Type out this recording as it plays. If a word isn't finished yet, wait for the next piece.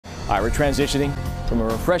All right, we're transitioning from a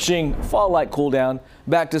refreshing fall-like cool down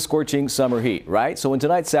back to scorching summer heat, right? So in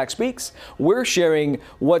tonight's Sac Speaks, we're sharing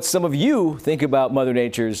what some of you think about Mother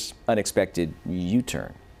Nature's unexpected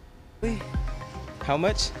U-turn. How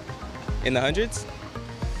much? In the hundreds?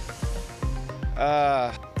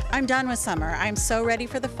 I'm done with summer. I'm so ready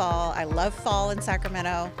for the fall. I love fall in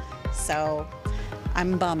Sacramento, so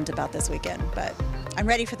I'm bummed about this weekend, but I'm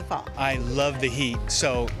ready for the fall. I love the heat,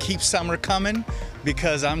 so keep summer coming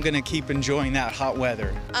because I'm gonna keep enjoying that hot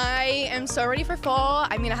weather. I am so ready for fall.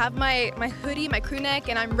 I mean, I have my hoodie, my crew neck,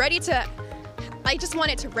 and I'm ready to, I just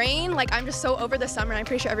want it to rain. Like, I'm just so over the summer, and I'm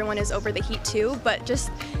pretty sure everyone is over the heat too, but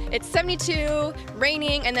just, it's 72,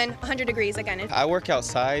 raining, and then 100 degrees again. I work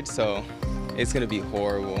outside, so it's gonna be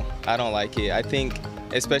horrible. I don't like it. I think,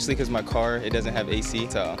 especially because my car, it doesn't have AC,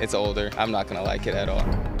 so it's older. I'm not gonna like it at all.